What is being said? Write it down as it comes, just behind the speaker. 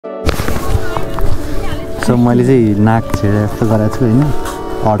so मैले चाहिँ नाक छेडेर जस्तो गरेको छु होइन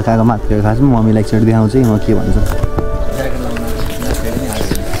अड्काएको मात्रै हो खासमा मम्मीलाई एकचोटि देखाउँछु म के भन्छ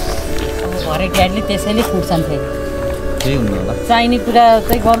घरे ड्याडले त्यसैले फुट्छन् फेरि त्यही हुनु होला चाहिने कुरा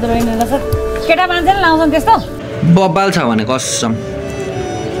चाहिँ गर्दो रहेन रहेछ केटा मान्छेले लाउँछन् त्यस्तो बब्बाल छ भने कसम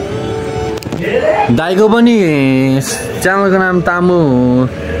दाइको पनि च्यानलको नाम तामु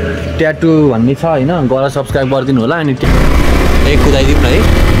ट्याटु भन्ने छ होइन गएर सब्सक्राइब गरिदिनु होला अनि एक कुदाइदिउँ न है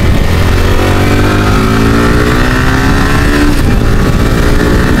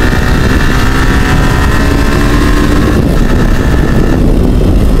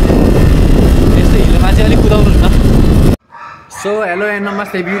सो हेलो एन्ड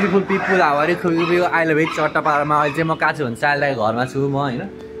नमस्ते ब्युटिफुल पिपुल हावारी खुबी अहिले भेट चट्टापाडामा अहिले चाहिँ म कहाँ छु भने साललाई घरमा छु म होइन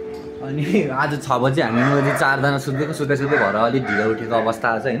अनि आज 6 बजी हामी मैले 4 जना सुत्दै भएर अलिक ढिलो उठेको अवस्था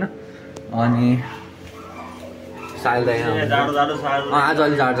छ होइन अनि साललाई आज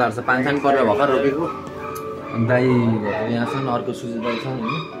अलि जाडो छ पानी सानी परेर भर्खर रोपेको दाइ यहाँ छन् अर्को सुजी दाइ छ होइन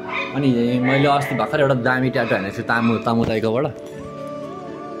अनि मैले अस्ति भर्खर एउटा दामी ट्याटो हानेको छु तामु दाइकोबाट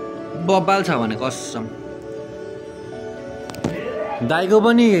बब्बाल छ भने कसम दाइको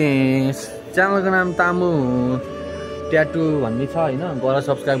पनि च्यानलको नाम तामु ट्याटु भन्ने छ होइन गएर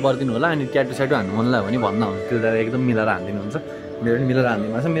सब्सक्राइब गरिदिनु होला अनि ट्याटु स्याटु हान्नु मन लाग्यो भने भन्दा हुन्छ त्यो दाइ एकदम मिलाएर हानिदिनुहुन्छ मेरो पनि मिलाएर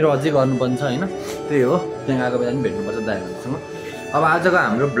हानिदिनु छ मेरो अझै गर्नुपर्छ होइन त्यही हो त्यहाँ आएको बेला पनि भेट्नुपर्छ दाइहरूसँग अब आजको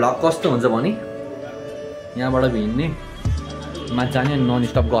हाम्रो ब्लग कस्तो हुन्छ भने यहाँबाट हिँड्ने माथि जाने नन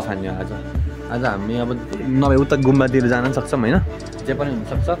स्टप गफ हान्ने आज हामी अब नभए उता गुम्बातिर जान सक्छौँ होइन जे पनि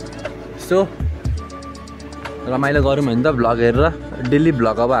हुनसक्छ सो रमाइलो गरौँ भने त भ्लग हेरेर डेली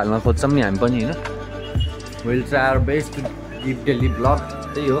भ्लग अब हाल्न खोज्छौँ नि हामी पनि होइन will try our best to give daily vlog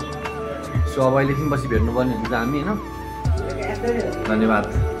त्यही हो सो अब अहिलेदेखि पछि भेट्नुपर्ने हुन्छ हामी होइन धन्यवाद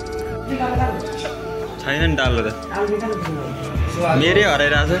छैन नि डालो त मेरै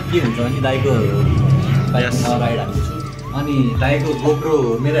हराइरहेको छ के हुन्छ भने दाइको राइड हाल्छु अनि दाइको गोप्रो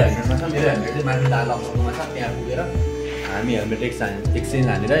मेरो हेलमेटमा छ मेरो हेलमेट चाहिँ माथि लकमा छ त्यहाँ पुगेर हामी हेलमेट एक्सचेन्ज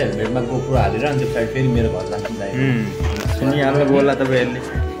हालेर हेलमेटमा गोप्रो हालेर अनि त्यो साइड फेरि मेरो घर जान्छौँ दाइ सुनिहाल्नु बोल्ला तपाईँहरूले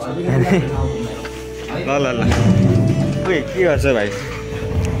ल ओइ के गर्छ भाइ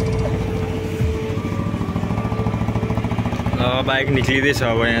बाइक निक्लिँदैछ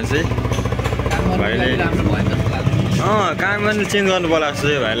अब यहाँ चाहिँ भाइले काम पनि चेन्ज गर्नु पर्ला जस्तो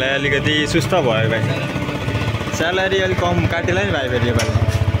चाहिँ भाइलाई अलिकति सुस्त भयो भाइ स्यालेरी अलिक कम काटेला नि भाइ फेरि योपालि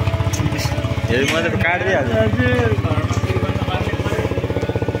हेरि म त काटिदिइहाल्छु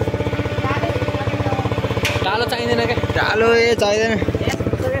टालो चाहिँदैन क्या टालो चाहिँदैन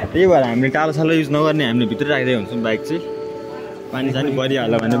त्यही भएर हामीले टालो सालो युज नगर्ने हामीले भित्र राख्दै हुन्छौँ बाइक चाहिँ पानी सानी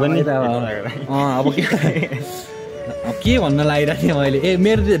परिहाल्यो भने पनि अब के भन्न लागिरहेको थिएँ मैले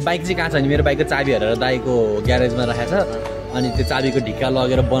मेरो बाइक चाहिँ कहाँ छ भने मेरो बाइकको चाबी हेरेर दाइको ग्यारेजमा राखेको छ अनि त्यो चाबीको ढिक्का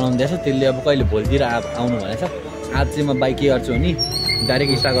लगेर बनाउँदैछ त्यसले अब कहिले भोलितिर आउनु भनेछ आज चाहिँ म बाइक के गर्छु भने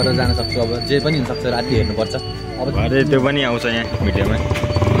डाइरेक्ट स्टार्ट गरेर जान सक्छु अब जे पनि हुनसक्छ राति हेर्नुपर्छ अब त्यो पनि आउँछ यहाँ भिडियोमा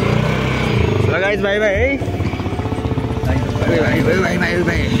लगाइज भाइ भाइ है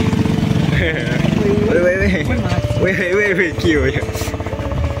के हो यो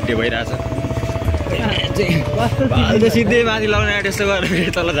त्यो भइरहेछ सिधै माथि लाउने आँट यस्तो गरेर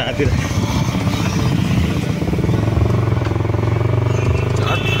फेरि तल झारतिर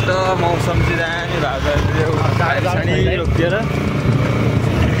चट्ट मौसम चाहिँ दामी भएको रोकिएर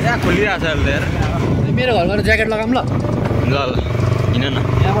यहाँ खोलिरहेको छ अहिले त मेरो घरबाट ज्याकेट लगाऊँ ल ल हिँड न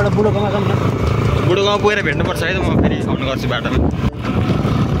यहाँबाट बुढो गाउँमा जाऊँ न बुढो गाउँ पुगेर भेट्नुपर्छ है त म फेरि आउनु गर्छु बाटोमा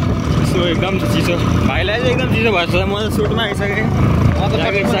यसो एकदम चिसो भाइलाई चाहिँ एकदम चिसो भएछ म त सुटमा आइसकेँ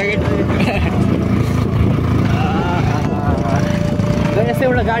ज्याकेट यस्तै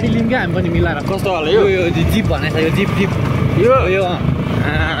एउटा गाडी लिउँ क्या हामी पनि मिलाएर कस्तो होला यो जिप भनेको छ यो जिप यो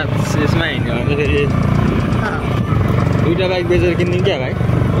यसमा हिँड्यो भने फेरि दुईवटा बाइक बेचेर किनिदिउँ क्या भाइ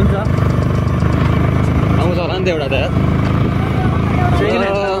हुन्छ आउँछ होला नि त एउटा त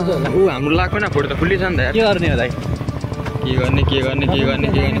हाम्रो लाग्छ न फोटो त खुल्ली छ नि त के गर्ने हो दाइ के गर्ने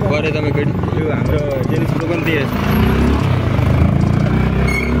परे तपाईँ केटी यो हाम्रो जेन्सको पनि त्यही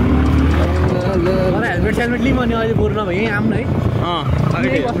हेलमेट सेलमेट लिउँ अनि अहिले बरु नभए यहीँ आउँ न है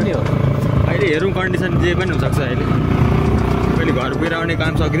अहिले बस्ने हो अहिले हेरौँ कन्डिसन जे पनि हुनसक्छ अहिले कहिले घर पुगेर आउने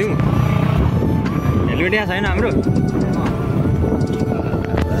काम सकिदिउँ हेलमेट यहाँ छैन हाम्रो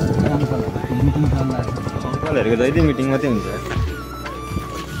अङ्कलहरूको जहिले मिटिङ मात्रै हुन्छ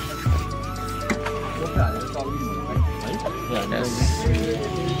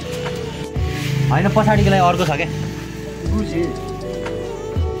होइन पछाडिको लागि अर्को छ क्या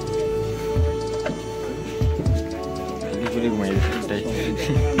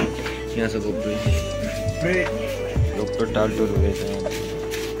यहाँ छ गोप्रो डक्टर टाल्टो रहेछ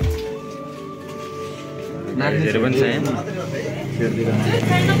धेरै पनि छ यहाँ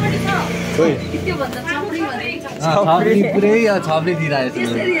पुरै छाप्री दिइरहेको छ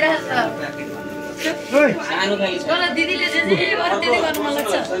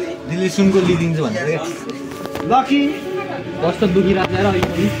दिदीले सुनको लिइदिन्छु भनेर लकी कस्तो दुखी राखेर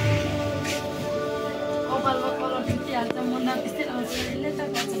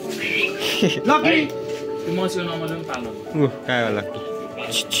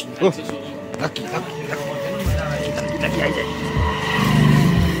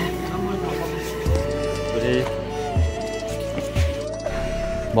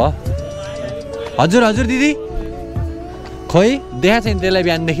हजुर हजुर दिदी खोइ देखाएको छैन त्यसलाई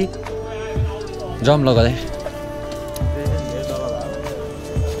बिहानदेखि जाउँ ल गए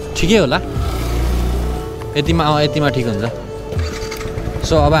ठिकै होला यतिमा ठिक हुन्छ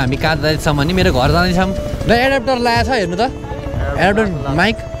सो अब हामी कहाँ जाँदैछौँ भने मेरो घर जाँदैछौँ ल एडाप्टर लगाएको छ हेर्नु त एडाप्टर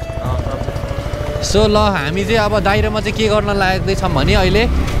माइक सो ल हामी चाहिँ अब दाइ र म चाहिँ के गर्न लाग्दैछौँ भने अहिले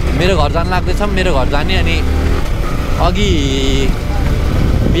मेरो घर जान लाग्दैछौँ मेरो घर जाने अनि अघि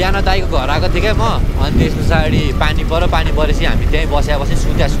बिहान दाइको घर आएको थिएँ क्या म अनि त्यस पछाडि पानी परेपछि हामी त्यहीँ बसी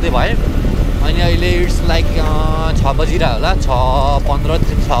सुत्दै भयो अनि अहिले इट्स लाइक 6 बजिरह होला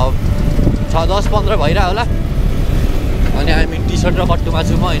 6:10-15 भइरह होला अनि हामी टी सर्ट र कट्टुमा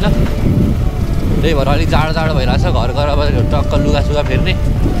छु म होइन त्यही भएर अलिक जाडो भइरहेछ घर गएर अब टक्क लुगा फेर्ने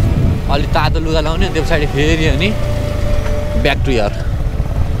अलिक तातो लुगा लाउने त्यो पछाडि फेरि अनि ब्याक टु यर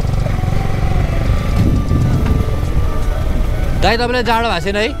दाइ तपाईँलाई जाडो भएको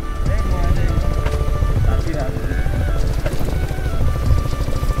छैन है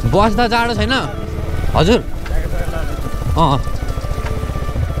बस्दा जाडो छैन हजुर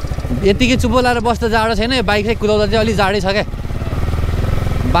यतिकै चुप्पो लाएर बस्दा जाडो छैन बाइक चाहिँ कुदाउँदा चाहिँ अलिक जाडै छ क्या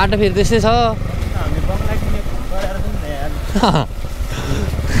बाटो फेरि त्यस्तै छ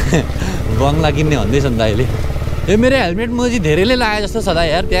बङ्गला किन्ने भन्दैछ नि दाइले यो मेरो हेलमेट म चाहिँ धेरैले लगाए जस्तो छ दा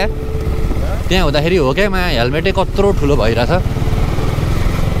यार त्यहाँ हुँदाखेरि हो क्या मा हेलमेटै कत्रो ठुलो भइरहेछ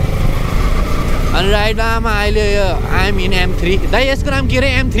अनि राइटमा अहिले आइएम इन M3 दाइ यसको नाम के अरे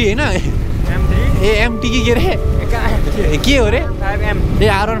M3 होइन ए MT कि के अरे के हो रे 5M ए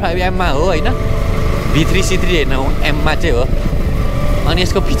R15M मा हो होइन V3 C3 होइन M मा चाहिँ हो अनि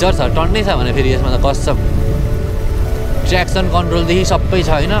यसको फिचर्सहरू टन्नै छ भने फेरि यसमा त कस्टम ट्र्याक्सन कन्ट्रोलदेखि सबै छ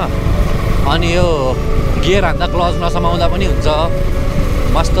होइन अनि यो गियर हान्दा क्लच नसमाउँदा पनि हुन्छ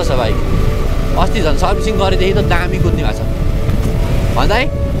मस्त छ बाइक अस्ति झन् सर्भिसिङ गरेदेखि त दामी कुद्ने भएको छ भन्दा है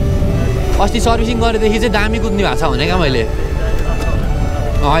अस्ति सर्भिसिङ गरेदेखि चाहिँ दामी कुद्ने भएको छ भने क्या मैले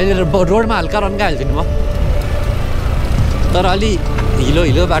अहिले रोडमा हल्का रन्का हाल्छु नि म तर अलि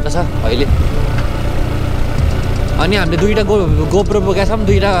हिलो बाटो छ अहिले अनि हामीले दुईवटा गोप्रो बोकेका छौँ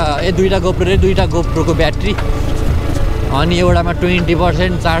दुईवटा गोप्रो र दुईवटा गोप्रोको ब्याट्री अनि एउटामा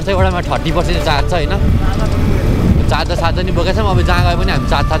 20% चार्ज छ एउटामा 30% चार्ज छ होइन चार्ज नि बोकेका छौँ अब जहाँ गए पनि हामी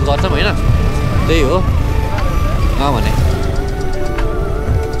चार्ज गर्छौँ होइन त्यही हो भने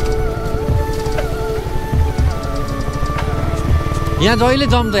यहाँ जहिले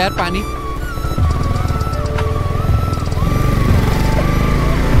जम्छ यार पानी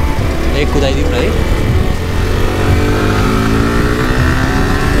एक कुदाइदिउँ न है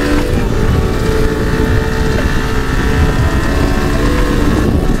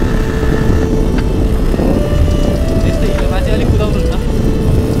त्यस्तै हिलोमा चाहिँ अलिक कुदाउनु न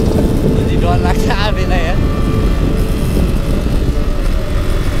डर लाग्छ आफैलाई यार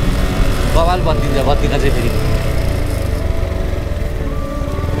बवाल बत्तिन्छ चाहिँ फेरि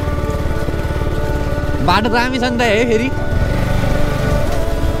बाटो दामी छ नि त है फेरि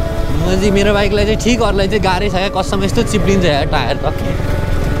म चाहिँ मेरो बाइकलाई चाहिँ ठिकहरूलाई चाहिँ गाह्रै छ क्या कसम यस्तो चिप्लिन्छ यार टायर त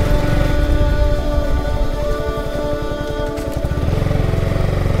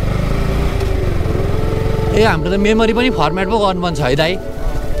ए हाम्रो त मेमोरी पनि फर्मेट पो गर्नुपर्छ है दाइ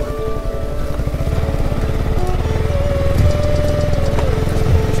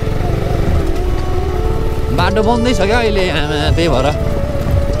बाटो बन्दैछ क्या अहिले त्यही भएर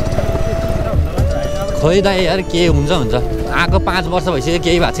खोइ दाइ यार के हुन्छ आएको 5 वर्ष भइसक्यो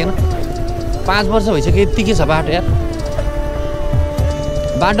केही भएको छैन 5 वर्ष भइसक्यो यत्तिकै छ बाटो यार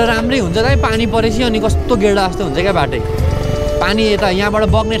बाटो राम्रै हुन्छ दाइ पानी परेपछि अनि कस्तो गेडा जस्तो हुन्छ क्या बाटै पानी यता यहाँबाट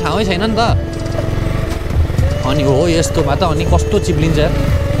बग्ने ठाउँै छैन नि त अनि हो यस्तोमा त अनि कस्तो चिप्लिन्छ यार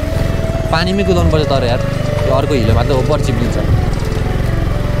पानीमै कुदाउनु पर्छ तर यार त्यो अर्को हिलोमा त ओपर चिप्लिन्छ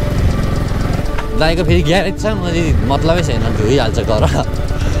दाइको फेरि ग्यारेज छ म चाहिँ मतलबै छैन धोइहाल्छ घर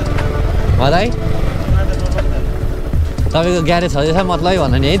दाइ तपाईँको ग्यारेज छँदैछ मतलबै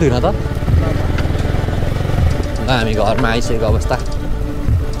भन्नु नि है धुन त हामी घरमा आइसकेको अवस्था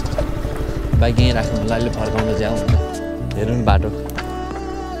बाइक यहीँ राख्नु होला अहिले फर्काउँदा चाहिँ आउनु हेर्नु नि बाटो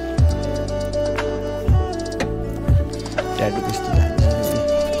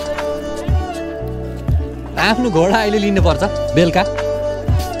आफ्नो घोडा अहिले लिनुपर्छ बेलुका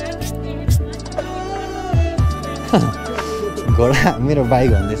घोडा मेरो बाइक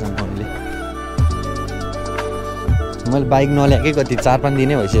भन्दैछ मैले बाइक नल्याएकै कति 4-5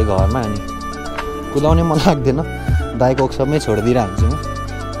 दिनै भइसक्यो घरमा अनि कुदाउने मन लाग्दैन दाइको ओक्सपमै छोडिदिएर हुन्छु म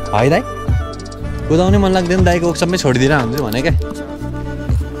है दाइ कुदाउने मन लाग्दैन दाइको ओक्सपमै छोडिदिएर हुन्छु भने क्या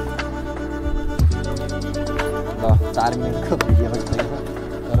ल 4 मिनटको भिडियो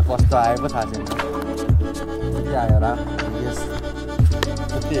तर कस्तो आयो पो थाहा छैन के आयो र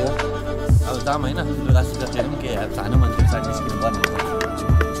त्यही हो अब जाम होइन लुगा सुगा चाहिँ के सानो मान्छे साइड निस्किनु पर्ने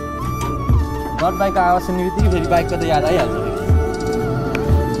डट बाइकको आवाज सुन्ने बित्तिकै फेरि बाइकको त याद आइहाल्छ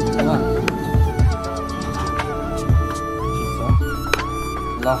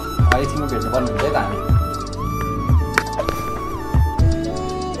ल एकछिनमा भेट्नुपर्ने हुन्छ है त हामी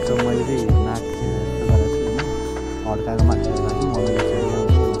सो मैले चाहिँ नाक यस्तो गरेको छु होइन अड्काएको मान्छेहरू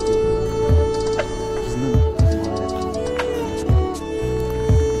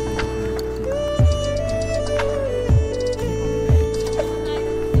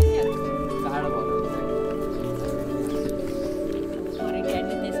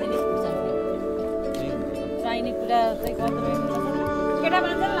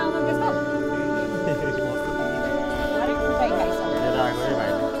राख्छु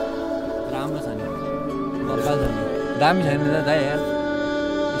मलाई राम्रो छ नि बर्बाद छ नि दामी छैन त दाइ यार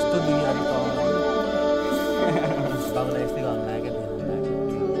यस्तो दुनियाँको त बाबुलाई यस्तै गर्नु लाग्यो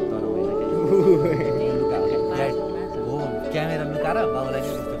क्या हो क्यामेरा लुकाएर बाबुलाई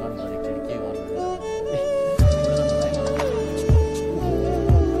चाहिँ त्यस्तो गर्नु पर्यो एकचोटि के गर्नु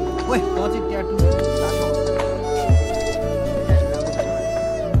ओइ त चाहिँ ट्याटु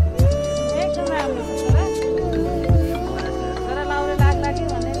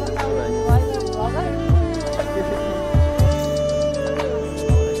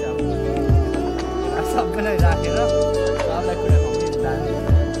सबैलाई राखेर सबलाई कुरा खुवाउने जाने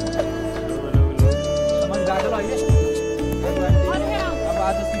सामान गएको ल अहिले अब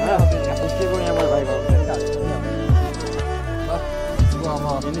आज सिक्किमको यहाँबाट बाइक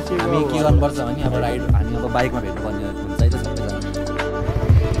हामी के गर्नुपर्छ भने अब राइड हामी अब बाइकमा भेट्नुपर्ने हुन्छ है त सबैजना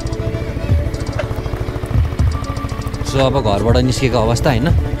सो अब घरबाट निस्केको अवस्था होइन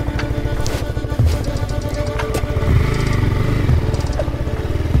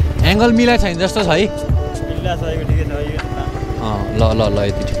एङ्गल मिलाइ छैन जस्तो छ है ल ल ल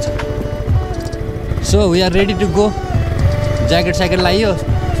यति ठिक छ so we are ready to go jacket स्याकेट लगाइयो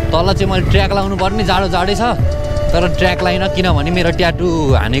तल चाहिँ मैले ट्र्याक लाउनु पर्ने जाडो जाडै छ तर ट्र्याक लाइन किनभने मेरो ट्याटु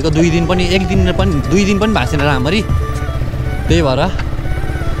हानेको 2 दिन पनि 2 दिन पनि भएको छैन राम्ररी त्यही भएर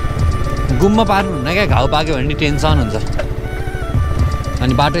गुम्म पार्नुहुन्न क्या घाउ पाक्यो भने टेन्सन हुन्छ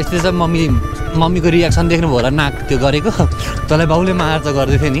अनि बाटो यस्तै छ मम्मीको रियाक्सन देख्नुभयो होला नाक त्यो गरेको तँलाई बाउले मार्छ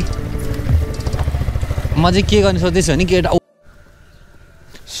गर्दै थियो नि म चाहिँ के गर्ने सोच्दैछु भने केटा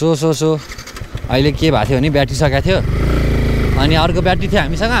सो अहिले के भएको थियो भने ब्याट्री सकेको थियो अनि अर्को ब्याट्री थियो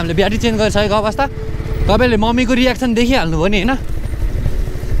हामीसँग हामीले ब्याट्री चेन्ज गरिसकेको अवस्था तपाईँले मम्मीको रियाक्सन देखिहाल्नुभयो नि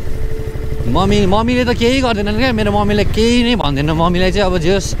होइन मम्मीले त केही गर्दैनन् क्या मेरो मम्मीले केही नै भन्दैन मम्मीलाई चाहिँ अब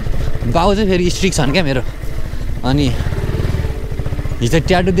जे होस् बाउ चाहिँ फेरि स्ट्रिक्ट छन् क्या मेरो अनि हिजो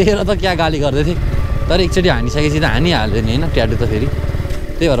ट्याटु देखेर त क्या गाली गर्दै थिएँ तर एकचोटि हानिसकेपछि त हानिहाल्यो नि होइन ट्याटु त फेरि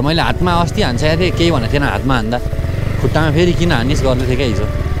त्यही भएर मैले हातमा अस्ति हानिसकेको थिएँ केही भनेको थिएन हातमा हान्दा खुट्टामा फेरि किन हानिस् गर्दै थिएँ क्या हिजो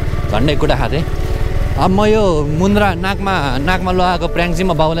झन्डै कुटा खाएको थिएँ अब म यो मुन्द्रा नाकमा लगाएको प्र्याङ्क चाहिँ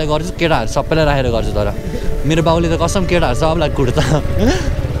म बाउलाई गर्छु केटाहरू सबैलाई राखेर गर्छु तर मेरो बाउले त कसम केटाहरू सबलाई कुट्छ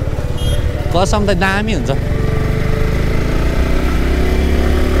कसम त दामी हुन्छ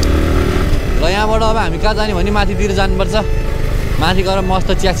ल यहाँबाट अब हामी कहाँ जाने भने माथितिर जानुपर्छ माथि गएर मस्त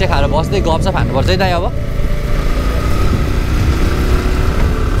चिया खाएर बस्दै गफसफ हान्नुपर्छ है दाइ अब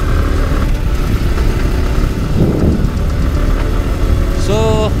सो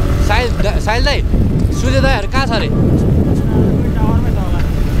साहिल दाइ सूर्य दाइहरू कहाँ छ अरे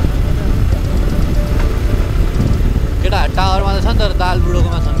केटाहरू टावरमा त छ नि तर दाल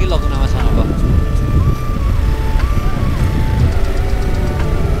बुढोकोमा छन् कि लकुनामा छन् अब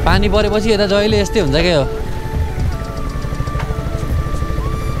पानी परेपछि यता जहिले यस्तै हुन्छ क्या हो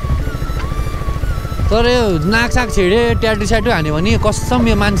तर यो नाकसाक छिडे ट्याटु स्याटु हान्यो भने कसम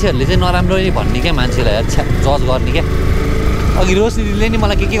यो मान्छेहरूले चाहिँ नराम्रो नै भन्ने क्या मान्छेलाई जज गर्ने क्या अघि रोशनी दिदीले नि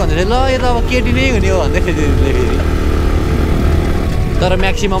मलाई के भन्दै थियो ल यो त अब केटी नै हुने हो भन्दै थियो दिदीले फेरि तर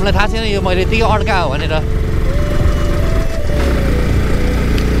म्याक्सिममलाई थाहा छैन यो मैले यतिकै अड्कायो भनेर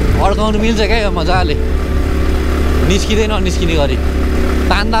अड्काउनु मिल्छ क्या यो मजाले निस्किँदैन निस्किने गरी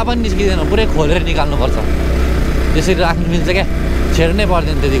तान्दा पनि निस्किँदैन पुरै खोलेर निकाल्नुपर्छ त्यसरी राख्नु मिल्छ क्या छेड्नै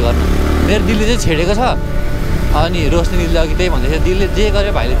पर्दैन त्यति गर्नु मेरो दिदीले चाहिँ छेडेको छ अनि रोशनी दिदीले अघि त्यही भन्दै थियो दिदीले जे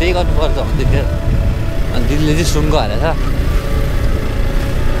गर्यो भाइले त्यही गर्नुपर्छ भन्दै थियो अनि दिदीले चाहिँ सुनको हालेछ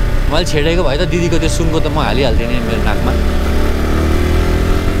मैले छेडेको भए त दिदीको त्यो सुनको त म हालिहाल्थेँ नि मेरो नाकमा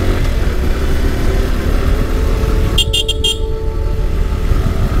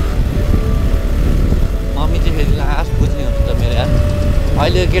मम्मी चाहिँ फेरि लास्ट बुझ्ने हुन्छ त मेरो यार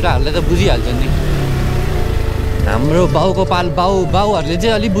अहिले केटाहरूले त बुझिहाल्छ नि हाम्रो बाउको बाउहरूले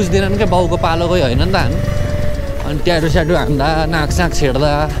चाहिँ अलिक बुझ्दैनन् क्या बाउको पालोकै होइन नि त हामी अनि ट्याटो स्याटो हान्दा नाकसाक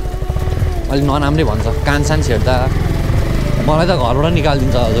छेड्दा अलिक नराम्रै भन्छ कानसान छेड्दा मलाई त घरबाट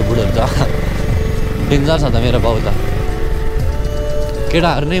निकालिदिन्छ अझ बुढोहरू त डेन्जर छ त मेरो बाउ त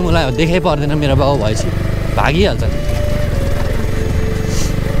केटाहरू नै मलाई देखाइ पर्दैन मेरो बाउ भएपछि भागिहाल्छ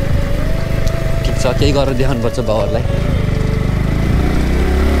ठिक छ केही गरेर देखाउनुपर्छ बाउहरूलाई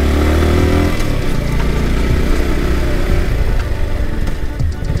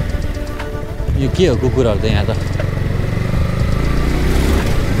यो के हो कुकुरहरू त यहाँ त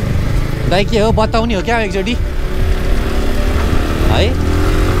दाइ के हो बताउने हो क्या एकचोटि है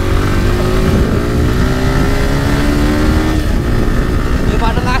यो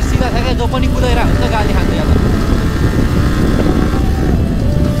बाटो लास्ट सिधा छ क्या जो पनि कुदाइरहेको हुन्छ गाली खान्छ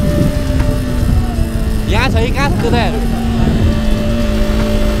यहाँ छ कि कहाँ छ कुदाइहरू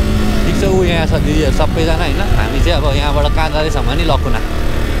ठिक छ ऊ यहाँ छ दिदीहरू सबैजना होइन हामी चाहिँ अब यहाँबाट कहाँ जाँदैछौँ भने लकुना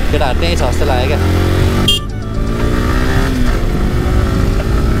केटाहरू त्यहीँ छ जस्तो लाग्यो क्या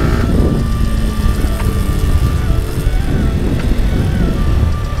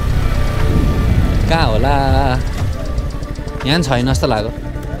कहाँ होला यहाँ पनि छैन जस्तो लाग्यो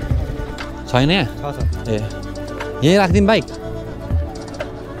छैन यहाँ ए यहीँ राखिदिउँ बाइक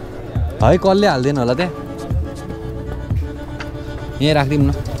है कसले हाल्दैन होला त्यहाँ यहीँ राखिदिउँ न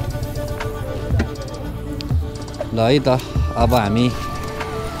ल है त अब हामी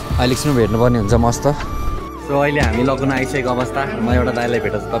अहिलेसम्म भेट्नुपर्ने हुन्छ मस्त सो अहिले हामी लकुन आइसकेको अवस्था म एउटा दाइलाई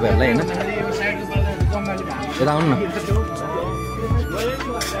भेट्छु तपाईँहरूलाई होइन यता आउनु न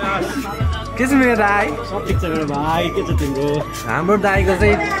के छ मेरो दाइ सब ठिक छ मेरो भाइ के छ तिम्रो हाम्रो दाइको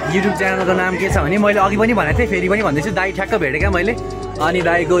चाहिँ युट्युब च्यानलको नाम के छ भने मैले अघि पनि भनेको थिएँ फेरि पनि भन्दैछु दाइ ठ्याक्क भेटेँ क्या मैले अनि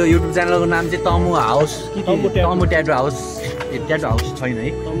दाइको युट्युब च्यानलको नाम चाहिँ तमु हाउस तमु ट्याटु हाउस ट्याटु हाउस छैन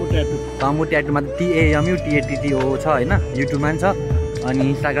है तमु ट्याटुमा TAMUTATTO छ होइन युट्युबमा पनि छ अनि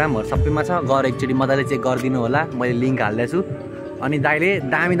इन्स्टाग्रामहरू सबैमा छ गएर एकचोटि मजाले चेक गरिदिनु होला मैले लिङ्क हाल्दैछु अनि दाइले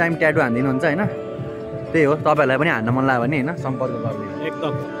दामी दामी ट्याटु हानिदिनुहुन्छ होइन त्यही हो तपाईँहरूलाई पनि हान्न मन लाग्यो भने होइन सम्पर्क गरिदिनु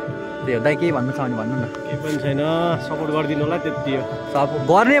एकदम त्यही हो दाइ केही भन्नु छ भने भन्नु न केही पनि छैन सपोर्ट गरिदिनु होला त्यति हो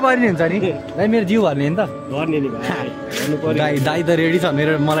गर्ने हुन्छ नि दाइ मेरो जिउ भर्ने नि त गर्ने नि भाइ दाइ त रेडी छ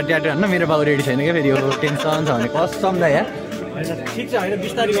मेरो मलाई ट्याटु हान्न मेरो बाउ रेडी छैन क्या फेरि यो टेन्सन छ भने कसम दाइ यार ठिक छ होइन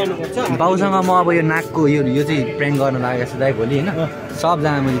बिस्तारै गर्नुपर्छ बाउसँग म अब यो नाकको यो चाहिँ प्र्याङ्क गर्न लागेको छु दाइ भोलि होइन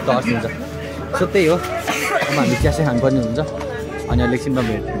सबजना मैले तर्सिन्छ सो त्यही हो अब हामी चियासै खानुपर्ने हुन्छ अनि एकछिनमा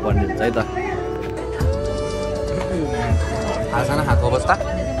भेट्नुपर्ने हुन्छ है त खाजाना खाएको अवस्था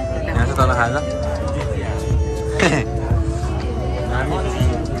यहाँ चाहिँ तल खाजा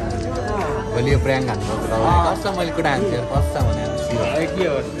भोलि यो प्र्याङ्क हान्नुपर्छ कस्तो मैले कुरा हान्थेँ कस्तो भने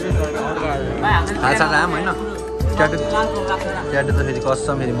थाहा छ राम होइन ट्याटु त फेरि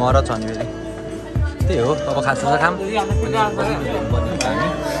कसम फेरि मर छ नि फेरि त्यही हो अब खाजा खाम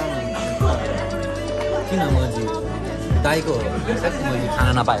किन म दाइको मैले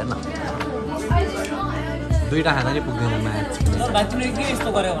खाना नपाएँ न दुईवटा खाना चाहिँ पुग्दैन माया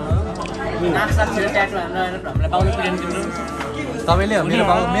तपाईँले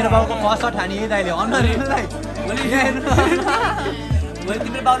मेरो बाउको कसट ठानी यही दाइले अनुहार हेर्नु दाइ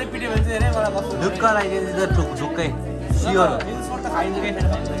ढुक्क लगाइदिन्छ झुक्कै सियोर चाहिँ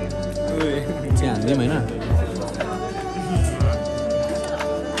हान्दिउँ होइन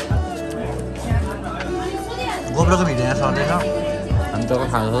गोब्रोको भिडियो यहाँ सर्दैछ हामी त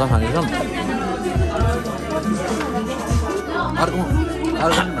खाँदैछौँ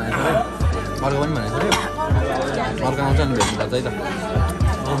अर्को पनि भनेको अरे अर्को आउँछ नि भेट्नु पर्छ है त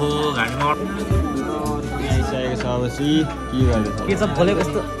ओहो घाँटीमा आइसकेको छ अब के छ खोलेको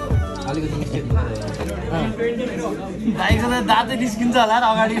यस्तो अलिकति भाइको त दाँतै निस्किन्छ होला र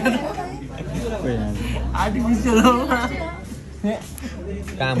अगाडि आर्टिफिसियल हो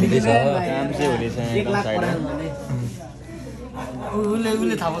काम हुँदैछ काम चाहिँ हुँदैछ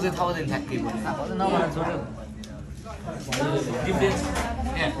उसले थाहा पाउँदैन ठ्याक्कै नभएर छोड्यो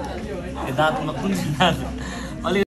दाँतमा कुन चाहिँ दाँत